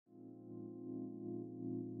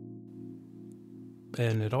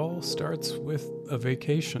and it all starts with a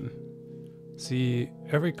vacation. See,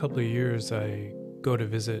 every couple of years I go to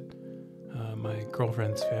visit my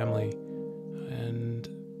girlfriend's family, and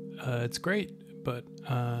it's great, but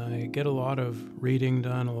I get a lot of reading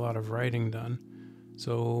done, a lot of writing done.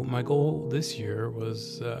 So my goal this year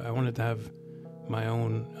was I wanted to have my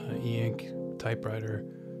own e-ink typewriter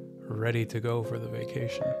ready to go for the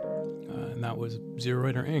vacation, and that was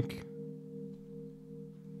Zerowriter Ink.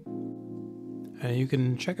 And you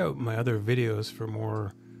can check out my other videos for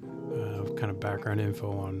more kind of background info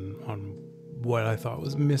on what I thought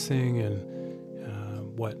was missing and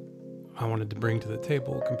what I wanted to bring to the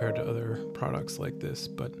table compared to other products like this.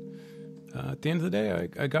 But at the end of the day,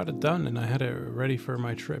 I got it done and I had it ready for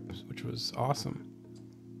my trip, which was awesome.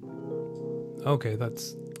 Okay,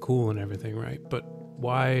 that's cool and everything, right? But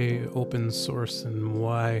why open source, and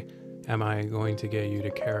why am I going to get you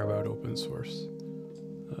to care about open source?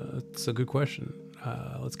 It's a good question.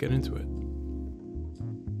 Let's get into it.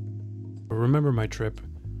 Remember my trip.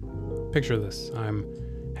 Picture this. I'm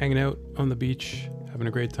hanging out on the beach, having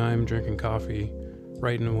a great time, drinking coffee,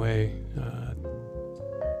 writing away,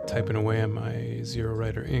 typing away on my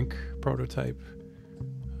Zerowriter Ink prototype,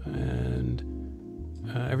 and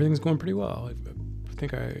everything's going pretty well. I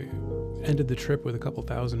think I ended the trip with a couple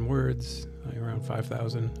thousand words, like around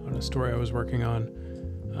 5,000, on a story I was working on.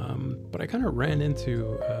 But I kind of ran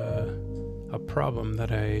into a problem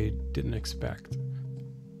that I didn't expect.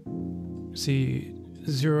 See,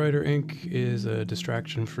 Zerowriter Ink is a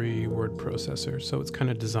distraction-free word processor, so it's kind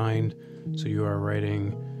of designed so you are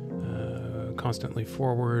writing constantly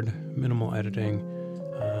forward, minimal editing,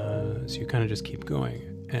 so you kind of just keep going,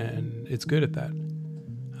 and it's good at that.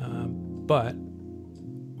 But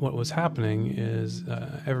what was happening is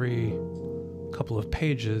every couple of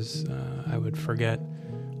pages I would forget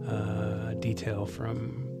a detail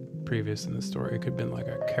from previous in the story. It could have been like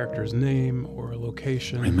a character's name or a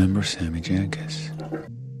location. Remember Sammy Jankis?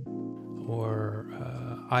 Or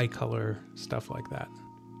eye color, stuff like that.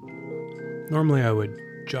 Normally I would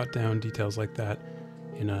jot down details like that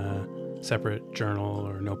in a separate journal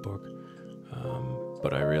or notebook.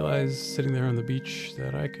 But I realized sitting there on the beach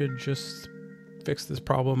that I could just fix this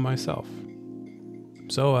problem myself.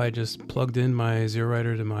 So I just plugged in my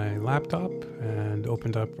Zerowriter to my laptop and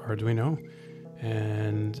opened up Arduino.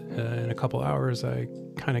 And in a couple hours, I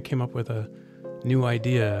kind of came up with a new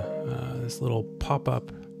idea, this little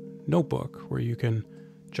pop-up notebook where you can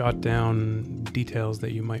jot down details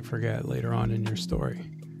that you might forget later on in your story.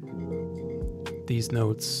 These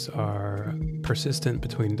notes are persistent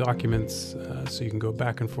between documents, so you can go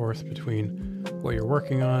back and forth between what you're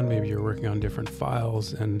working on. Maybe you're working on different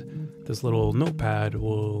files, and this little notepad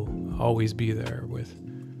will always be there with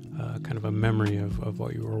kind of a memory of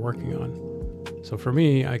what you were working on. So for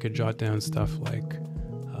me, I could jot down stuff like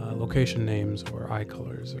location names or eye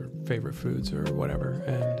colors or favorite foods or whatever,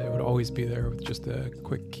 and it would always be there with just a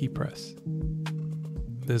quick key press.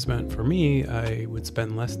 This meant for me, I would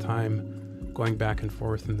spend less time going back and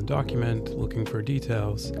forth in the document, looking for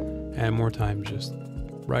details, and more time just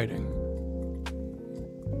writing.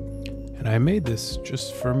 And I made this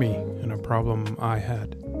just for me and a problem I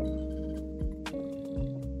had.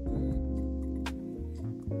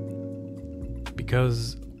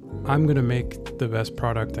 Because I'm going to make the best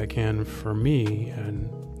product I can for me and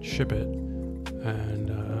ship it,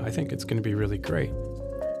 and I think it's going to be really great.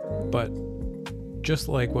 But just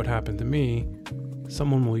like what happened to me,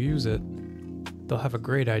 someone will use it, they'll have a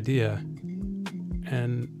great idea,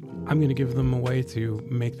 and I'm going to give them a way to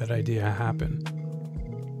make that idea happen.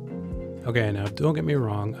 Okay, now don't get me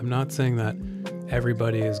wrong, I'm not saying that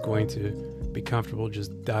everybody is going to be comfortable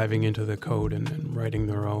just diving into the code and writing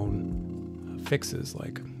their own fixes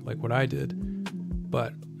like what I did,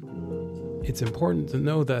 but it's important to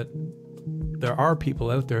know that there are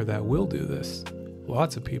people out there that will do this.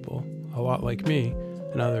 Lots of people, a lot like me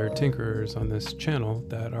and other tinkerers on this channel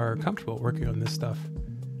that are comfortable working on this stuff,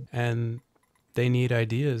 and they need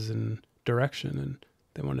ideas and direction, and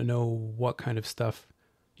they want to know what kind of stuff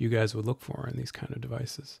you guys would look for in these kind of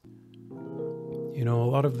devices. You know, a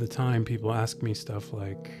lot of the time people ask me stuff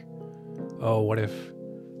like, oh, what if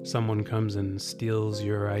someone comes and steals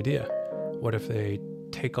your idea? What if they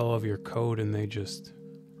take all of your code and they just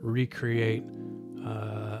recreate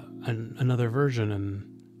another version and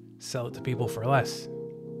sell it to people for less?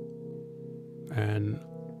 And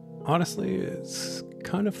honestly, it's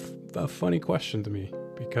kind of a funny question to me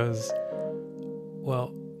because,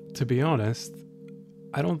 well, to be honest,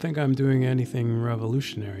 I don't think I'm doing anything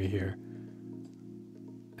revolutionary here.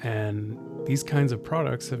 And these kinds of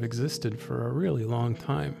products have existed for a really long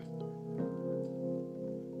time.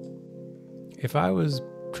 If I was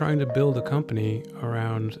trying to build a company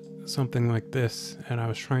around something like this, and I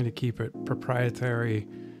was trying to keep it proprietary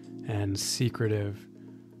and secretive,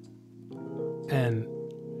 and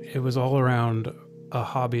it was all around a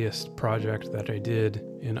hobbyist project that I did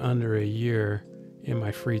in under a year in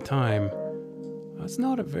my free time, that's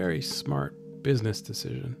not a very smart business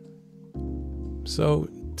decision. So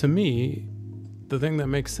to me, the thing that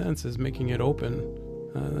makes sense is making it open.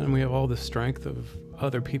 Then we have all the strength of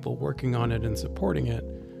other people working on it and supporting it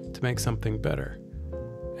to make something better.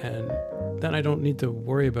 And then I don't need to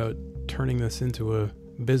worry about turning this into a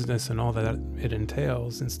business and all that it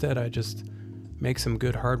entails. Instead, I just make some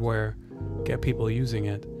good hardware, get people using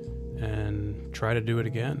it, and try to do it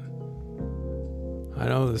again. I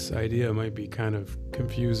know this idea might be kind of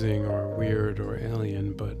confusing or weird or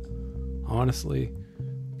alien, but honestly,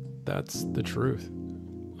 that's the truth.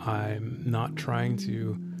 I'm not trying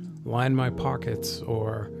to line my pockets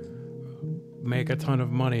or make a ton of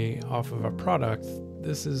money off of a product.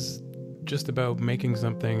 This is just about making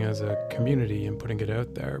something as a community and putting it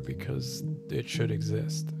out there because it should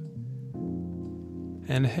exist.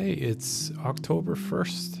 And hey, it's October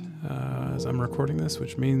 1st as I'm recording this,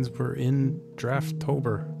 which means we're in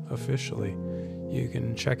Drafttober officially. You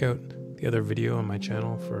can check out the other video on my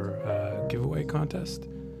channel for a giveaway contest.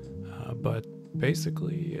 But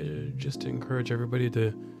basically, just to encourage everybody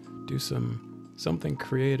to do something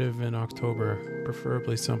creative in October,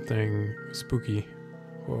 preferably something spooky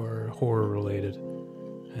or horror related.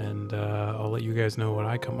 And I'll let you guys know what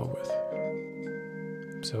I come up with.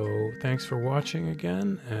 So thanks for watching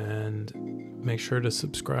again, and make sure to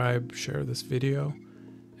subscribe, share this video.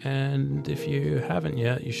 And if you haven't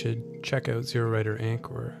yet, you should check out Zerowriter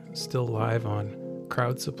Ink. We're still live on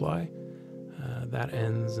Crowd Supply. That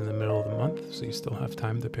ends in the middle of the month, so you still have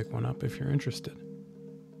time to pick one up if you're interested.